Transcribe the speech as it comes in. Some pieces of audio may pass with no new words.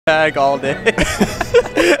tag all day.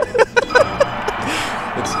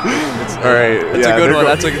 Alright, that's a good one.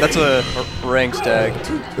 That's a ranks tag.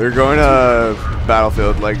 They're going to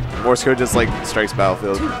Battlefield. Like, Morsecode just like strikes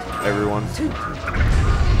Battlefield. Everyone.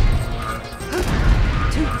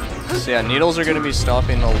 So yeah, needles are going to be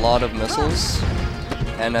stopping a lot of missiles.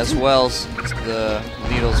 And as well, the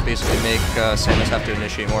needles basically make Samus have to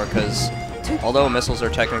initiate more, because although missiles are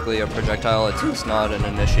technically a projectile, it's not an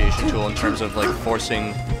initiation tool in terms of like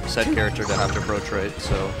forcing said character to have to approach right.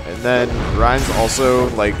 So. And then Ryan's also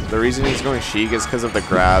like the reason he's going Sheik is because of the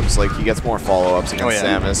grabs. Like he gets more follow-ups against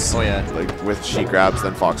Samus. Oh yeah. Like with Sheik grabs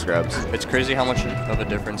than Fox grabs. It's crazy how much of a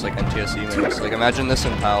difference like NTSC makes. Like imagine this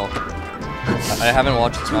in PAL. I haven't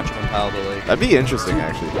watched this matchup in PAL, but like. That'd be interesting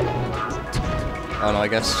actually. I don't know. I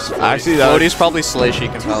guess. Actually, Floaty's probably slay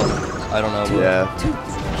Sheik in PAL. I don't know. But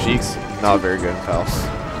yeah. Sheik's not very good in PAL.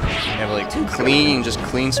 You have like just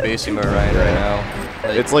clean spacing by Ryan right now.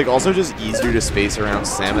 Like, it's like also just easier to space around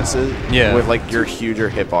Samus's with like your huger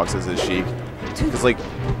hitboxes as Sheik. Because like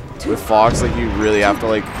with Fox, like you really have to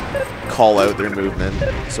like call out their movement,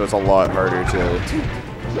 so it's a lot harder to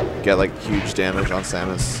get like huge damage on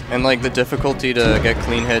Samus. And like the difficulty to get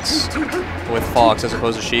clean hits with Fox as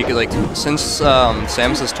opposed to Sheik, like since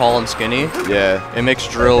Samus is tall and skinny, it makes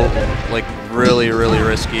drill like really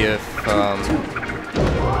risky if Samus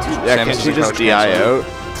can she just DI out?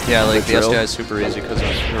 Yeah, like the SDI is super easy because of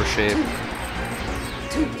her shape.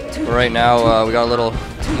 But right now we got a little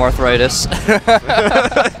arthritis.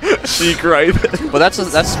 Sheik right. But that's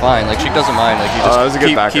fine. Like Sheik doesn't mind. Like you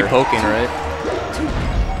just keep poking, right?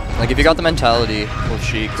 Like if you got the mentality with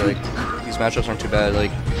Sheik, like these matchups aren't too bad.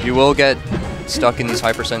 Like you will get stuck in these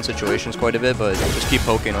high percent situations quite a bit, but just keep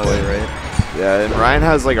poking away, right? Yeah, and Ryan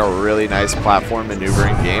has like a really nice platform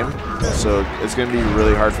maneuvering game, so it's going to be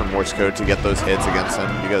really hard for Morsecode to get those hits against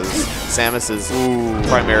him because Samus is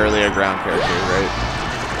primarily a ground character, right?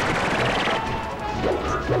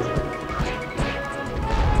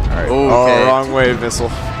 Alright. Oh, wrong way, missile.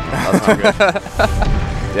 That's not good.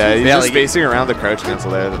 Yeah, he's just spacing around the crouch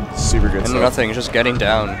cancel there. That's super good stuff. Nothing, just getting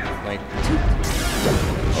down. Like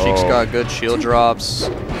Sheik's got good shield drops,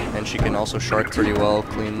 and she can also shark pretty well,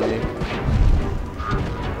 cleanly.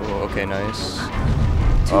 Oh, okay, nice.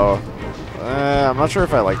 I'm not sure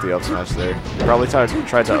if I like the up smash there. He probably tried to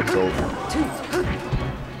up tilt.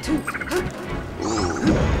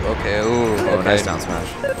 Okay, okay. Nice down smash.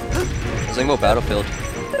 Let's think about Battlefield.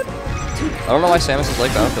 I don't know why Samus is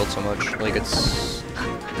like Battlefield so much. Like it's,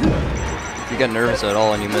 if you get nervous at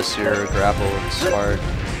all and you miss your grapple, it's hard.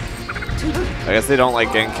 I guess they don't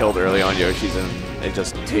like getting killed early on Yoshi's and they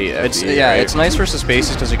just hate FD, right? It's nice versus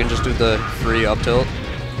spaces because you can just do the free up tilt.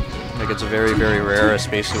 Like it's very rare a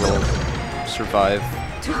space will survive.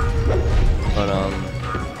 But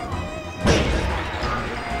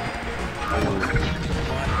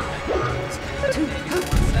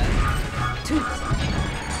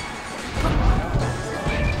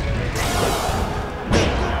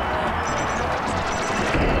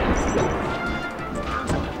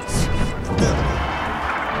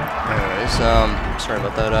sorry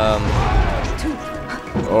about that.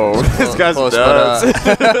 This guy's nuts.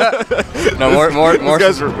 No, more this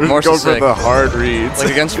guy's going for the hard reads.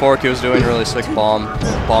 Like against Fork, he was doing really slick bomb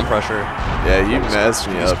pressure. Yeah, you messed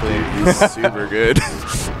me up, dude. He's super good.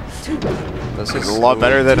 This is a lot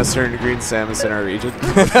better than a certain green Samus in our region.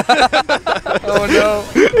 Oh no.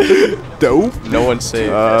 Dope. No one's safe.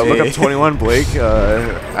 Look up 21 Blake.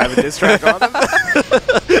 I have a diss track on him.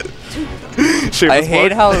 I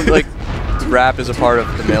hate how like rap is a part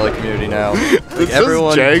of the melee community now. Like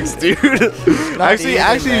everyone, Jags, dude.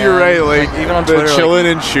 Actually, you're right. Like even on the Twitter, chillin'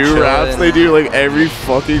 and chew raps they do like every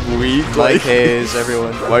fucking week. Mike Hayes,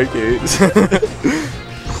 everyone. Mike Hayes.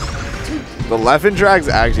 The Leffen track's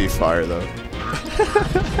actually fire though.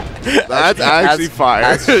 That's actually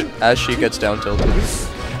fire. As she gets down tilted.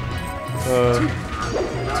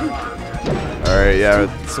 Alright, yeah,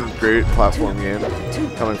 some great platform game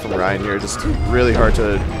coming from Ryan here. Just really hard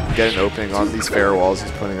to get an opening on these fair walls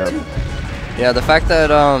he's putting up. Yeah, the fact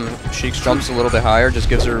that Sheik's jumps a little bit higher just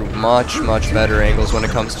gives her much better angles when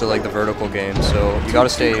it comes to like the vertical game. So you gotta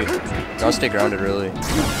stay grounded really.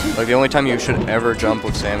 Like the only time you should ever jump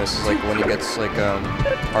with Samus is like when he gets like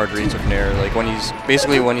hard reads with Nair. Like when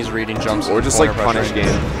he's reading jumps or just like punish game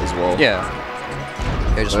as well. Yeah.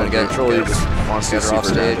 I just want to get her off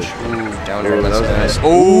stage. Ooh, down air, that's nice.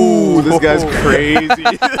 Ooh, this guy's crazy.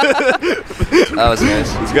 That was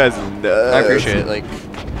nice. This guy's nuts. I appreciate it. Like,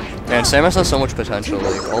 man, Samus has so much potential.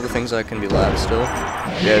 Like, all the things that can be labbed still.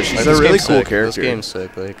 Yeah, she's a really cool character. This game's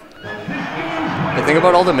sick. Like, think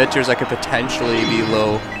about all the mid tiers that could potentially be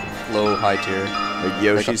low low high tier. Like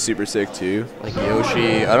Yoshi's super sick too. Like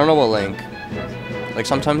Yoshi, I don't know what Link. Like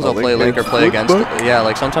sometimes I'll play Link or play flip against. book? Yeah,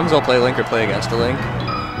 like sometimes I'll play Link or play against a Link,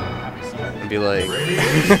 and be like,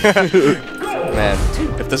 man,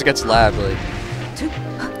 if this gets labbed, like,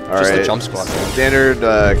 just the jump squat. Man. Standard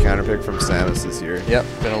counter pick from Samus this year. Yep,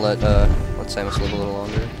 gonna let Samus live a little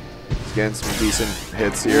longer. He's getting some decent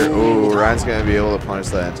hits here. Oh, Ryan's gonna be able to punish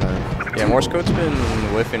that in time. Yeah, Morsecode's been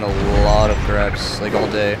whiffing a lot of grabs like all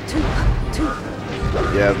day.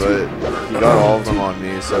 Yeah, but he got all of them on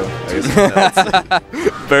me, so I guess that's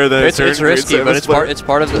better than it's risky, but it's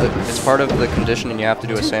part of the conditioning you have to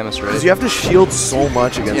do with Samus, right? Because you have to shield so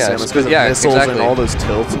much against Samus because of missiles and all those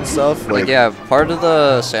tilts and stuff. Like yeah, part of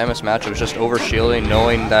the Samus matchup is just over shielding,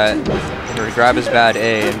 knowing that her grab is bad,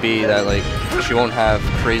 A, and B, that like she won't have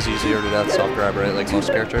crazy 0 to death soft grab, right? Like most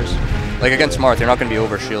characters. Like against Marth, you're not gonna be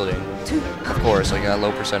over shielding. Of course, like a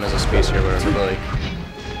low percentage of space here, whatever, but like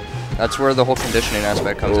that's where the whole conditioning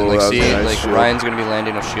aspect comes in. Like, see, nice like shield. Ryan's gonna be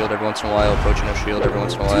landing a shield every once in a while, approaching a shield every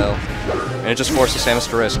once in a while, and it just forces Samus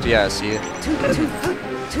to risk. Yeah, see,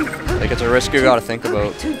 like it's a risk you gotta think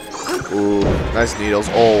about. Ooh, nice needles.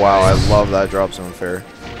 Oh wow, I love that drop zone fair.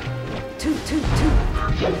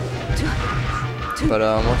 But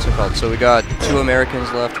what's it called? So we got 2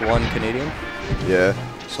 Americans left, 1 Canadian. Yeah.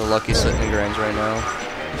 So Lucky's sitting in grands right now.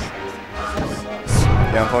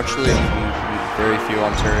 Yeah, unfortunately, very few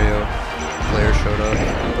Ontario players showed up,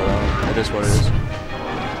 but it is what it is.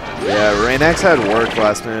 Yeah, Rainax had work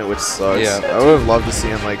last minute, which sucks. Yeah. I would have loved to see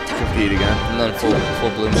him like compete again. And then Full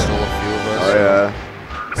Bloom stole a few of us. Oh yeah.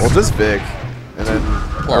 Well, just Vic, and then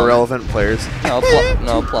irrelevant players.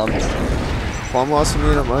 No, Plum. Plum lost to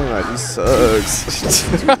me in a money match. He sucks.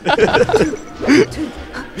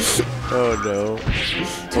 Oh no.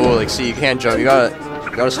 Oh, like see, you can't jump. You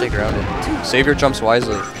gotta stay grounded. Save your jumps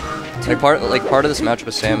wisely. Like part of this match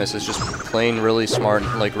with Samus is just playing really smart,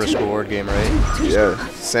 like risk-reward game, right? Yeah,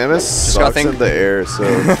 Samus sucks in the air, so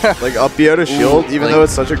like up B out of shield, even though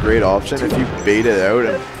it's such a great option, if you bait it out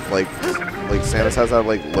and like Samus has to have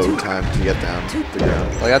like low time to get down to the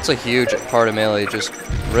ground. Like that's a huge part of Melee, just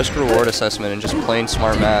risk-reward assessment and just playing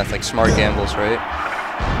smart math, like smart gambles, right?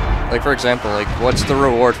 Like for example, like what's the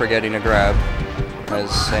reward for getting a grab as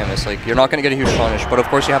Samus? Like you're not gonna get a huge punish, but of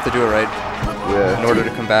course you have to do it right. Yeah. In order to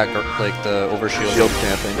combat like the overshield. Shield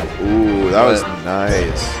camping. Ooh, that was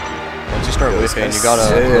nice. Once you start whipping, you gotta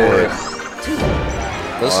lower it.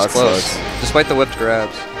 This is close, despite the whipped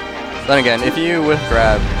grabs. Then again, if you whip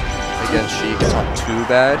grab against Sheik, it's not too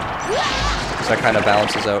bad. Because that kind of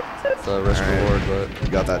balances out the risk reward, but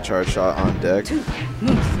you got that charge shot on deck.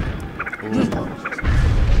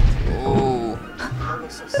 Ooh.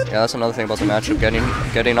 Yeah, that's another thing about the matchup.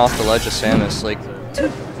 Getting off the ledge of Samus, like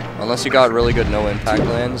unless you got really good no impact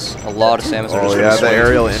lands, a lot of Samus are just the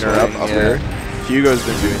aerial interrupt up there. Hugo's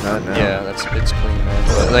been doing that now. Yeah, it's clean,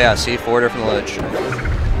 man. But yeah, see, forwarder from the ledge.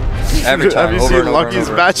 Every time, Have you over seen and over Lucky's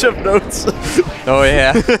and over. matchup notes? Oh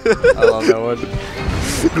yeah, I love that one.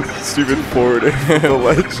 Stupid forwarder from the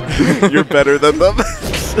ledge. You're better than them.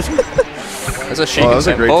 That's a Sheik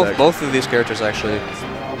and both of these characters actually.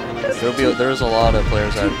 There's a lot of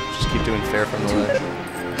players that just keep doing fair from the ledge.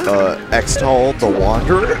 Xtol the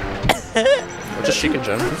Wanderer? Or just Sheik in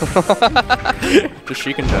general. Just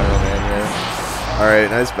Sheik in general, man, yeah. Alright,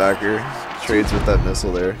 nice backer. Trades with that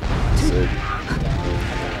missile there. Sick.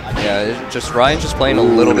 Yeah, Ryan's just playing a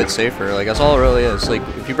little bit safer. Like, that's all it really is. Like,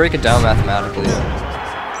 if you break it down mathematically,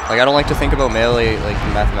 like, I don't like to think about Melee, like,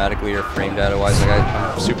 mathematically or frame data-wise. Like,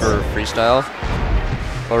 I'm super freestyle.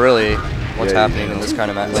 But really, what's happening in this kind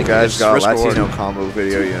of match? This like, guy's got Latino combo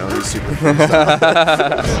video, you know, he's super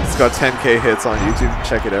freestyle. It's got 10K hits on YouTube,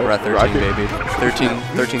 check it out. We're at 13, baby.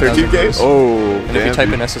 13K? Oh, and if you type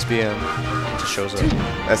in SSBM, it just shows up.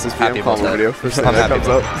 SSBM combo video, first thing that comes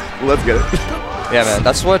up. Let's get it. Yeah, man,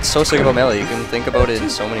 that's what's so sick about Melee. You can think about it in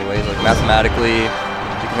so many ways, like mathematically, you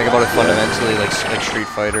can think about it fundamentally, like Street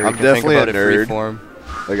Fighter. I'm definitely a nerd. Freeform.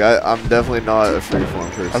 Like, I'm definitly not a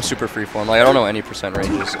freeform person. I'm super freeform. Like, I don't know any percent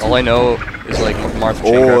ranges. All I know is, like, Martha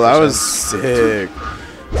Chain Oh, that was sick.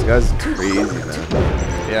 This guy's crazy,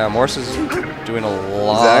 man. Yeah, Morse is doing a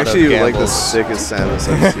lot He's actually, of gambles. like, the sickest Samus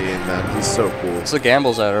I've seen, man. He's so cool. It's the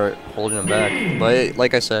gambles that are holding him back. But,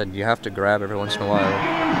 like I said, you have to grab every once in a while.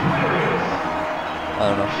 I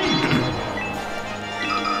don't know.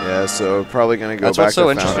 Yeah, so probably going to go back to That's what's so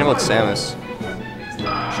interesting about Samus.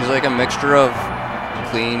 She's, like, a mixture of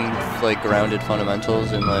clean, like, grounded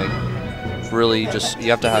fundamentals and, like, really just, you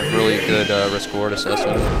have to have really good risk-reward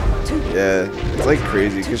assessment. Yeah, it's, like,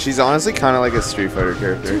 crazy, because she's honestly kind of like a Street Fighter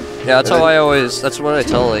character. Yeah, that's how that's what I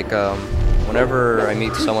tell, like, whenever I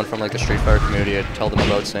meet someone from like the Street Fighter community, I tell them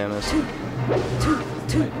about Samus.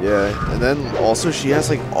 Yeah, and then also she has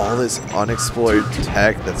like all this unexplored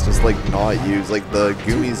tech that's just like not used, like the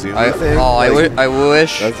Gumi Zumi thing. Oh, like, I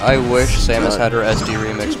wish Samus had her SD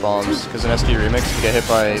Remix bombs, because in SD Remix, if you get hit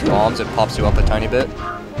by bombs, it pops you up a tiny bit.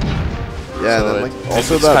 Yeah, so and then like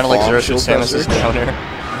also it's that kind of like bomb Xerxes Samus' counter,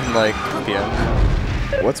 and like PM.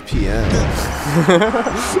 What's PM?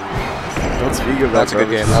 Don't speak of that. That's a good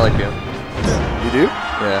game. I like PM. You do?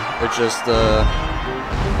 Yeah, it's just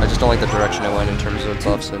I just don't like the direction it went in terms of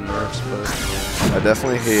buffs and nerfs, but I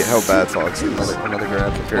definitely hate how bad Fox is. Another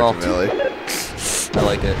grab compared to Melee. I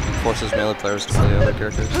like it. It forces Melee players to play other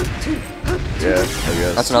characters. Yeah, I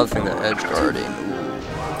guess. That's another thing, that edge guarding.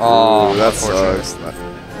 Oh, that sucks.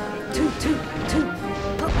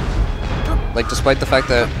 Like, despite the fact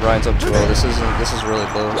that Ryan's up 2-0, this is really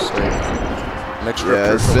close. Like, mixture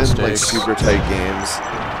of it's been mistakes. like super tight games.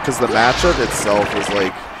 Because the matchup itself is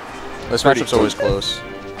like... This matchup's always close.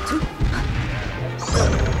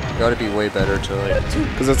 Gotta be way better to like...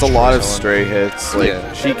 Because it's a lot of stray hits.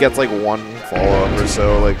 Like, she gets like one follow-up or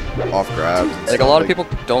so, like, off grabs. Like, a lot of people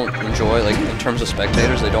don't enjoy, like, in terms of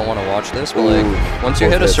spectators, they don't want to watch this, but like, once you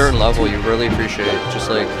hit a certain level, you really appreciate just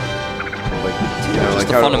like you know, just like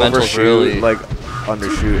the how fundamentals really... like,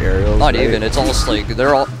 undershoot aerials. Not even, it's almost like,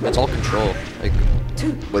 it's all control.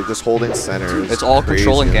 Like just holding center. It's all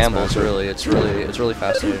control and gambles, really. It's really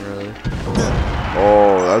fascinating, really.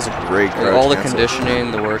 Oh, that was a great crouch all the cancel.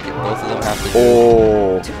 conditioning, the work, both of them have to do.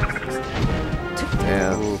 Oh.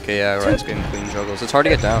 Damn. Ooh, okay, yeah, Ryan's getting clean juggles. It's hard to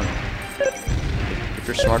get down. If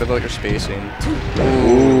you're smart about your spacing.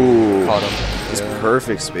 Ooh. Caught him. It's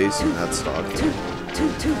perfect spacing, that stock.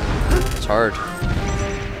 It's hard.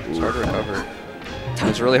 It's hard to recover.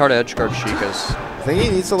 It's really hard to edge guard Sheikah's. I think he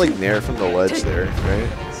needs to like nair from the ledge there, right?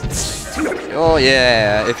 Oh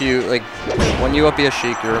yeah, if you like, when you up B a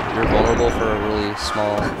Sheik, you're vulnerable for a really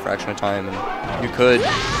small fraction of time, and you could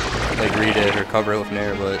like read it or cover it with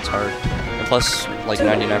nair, but it's hard. And plus, like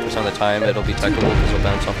 99% of the time, it'll be techable because it'll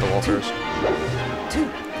bounce off the wall first.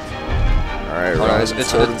 All right,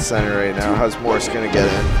 Ryan's holding center right now. How's Morse gonna get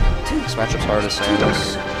in? This matchup's hard as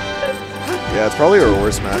Samus. Yeah, it's probably our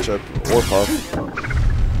worst matchup, or Puff.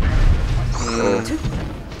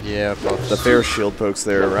 Yeah, Puff. The fair shield pokes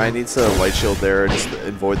there. Ryan needs to light shield there, just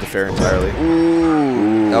avoid the fair entirely.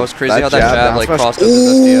 Ooh, that was crazy how that jab like crossed up his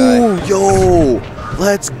SDI. Yo,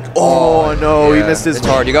 let's. Oh no, he missed his. It's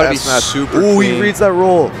hard. You gotta be super. Ooh, he reads that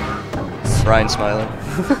roll. Ryan smiling.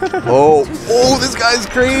 Oh, this guy's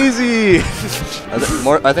crazy.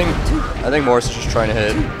 I think Morse is just trying to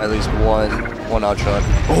hit at least one odd shot.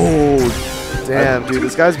 Oh, damn, dude,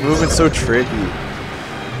 this guy's moving so tricky.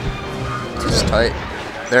 It's tight.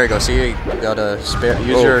 There you go. See, you gotta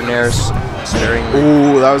use your nairs sparingly.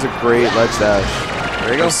 Ooh, that was a great ledge dash.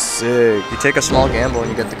 There you go. Sick. You take a small gamble and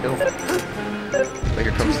you get the kill. Like,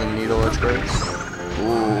 here comes the needle edge guards.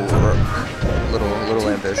 Ooh, little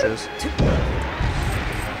ambitious.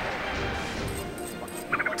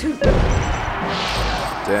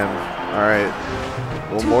 Damn. All right.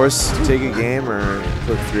 Will Morse take a game or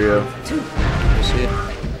quick 3-0? We'll see.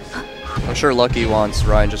 I'm sure Lucky wants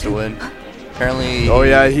Ryan just to win. Apparently. Oh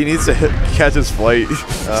yeah, he needs to catch his flight.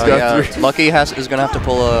 Yeah, Lucky is gonna have to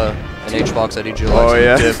pull an H-box at EG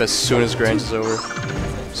dip as soon as Grange is over.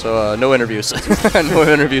 So no interviews, no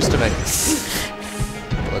interviews to make.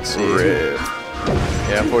 Let's see. Rip.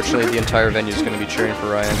 Yeah, unfortunately the entire venue is gonna be cheering for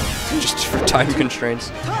Ryan, just for time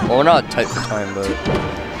constraints. Well, we're not tight for time, but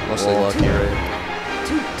mostly Lucky,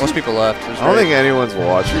 right? Most people left. I don't think anyone's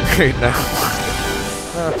watching right now.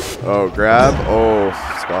 Oh, grab. Oh,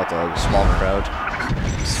 spot dog. Small crowd.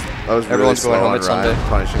 That was Everyone's really going home at Sunday.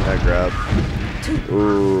 Punishing that grab.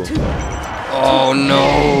 Ooh. Oh no.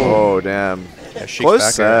 Oh damn. Yeah,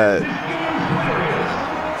 close set.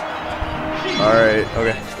 All right.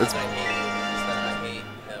 Okay.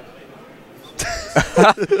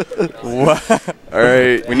 What? All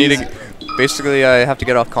right. We need to. Basically, I have to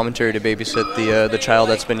get off commentary to babysit the child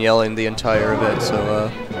that's been yelling the entire event.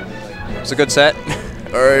 So it's a good set.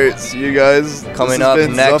 All right. See you guys. Coming up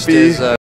next is.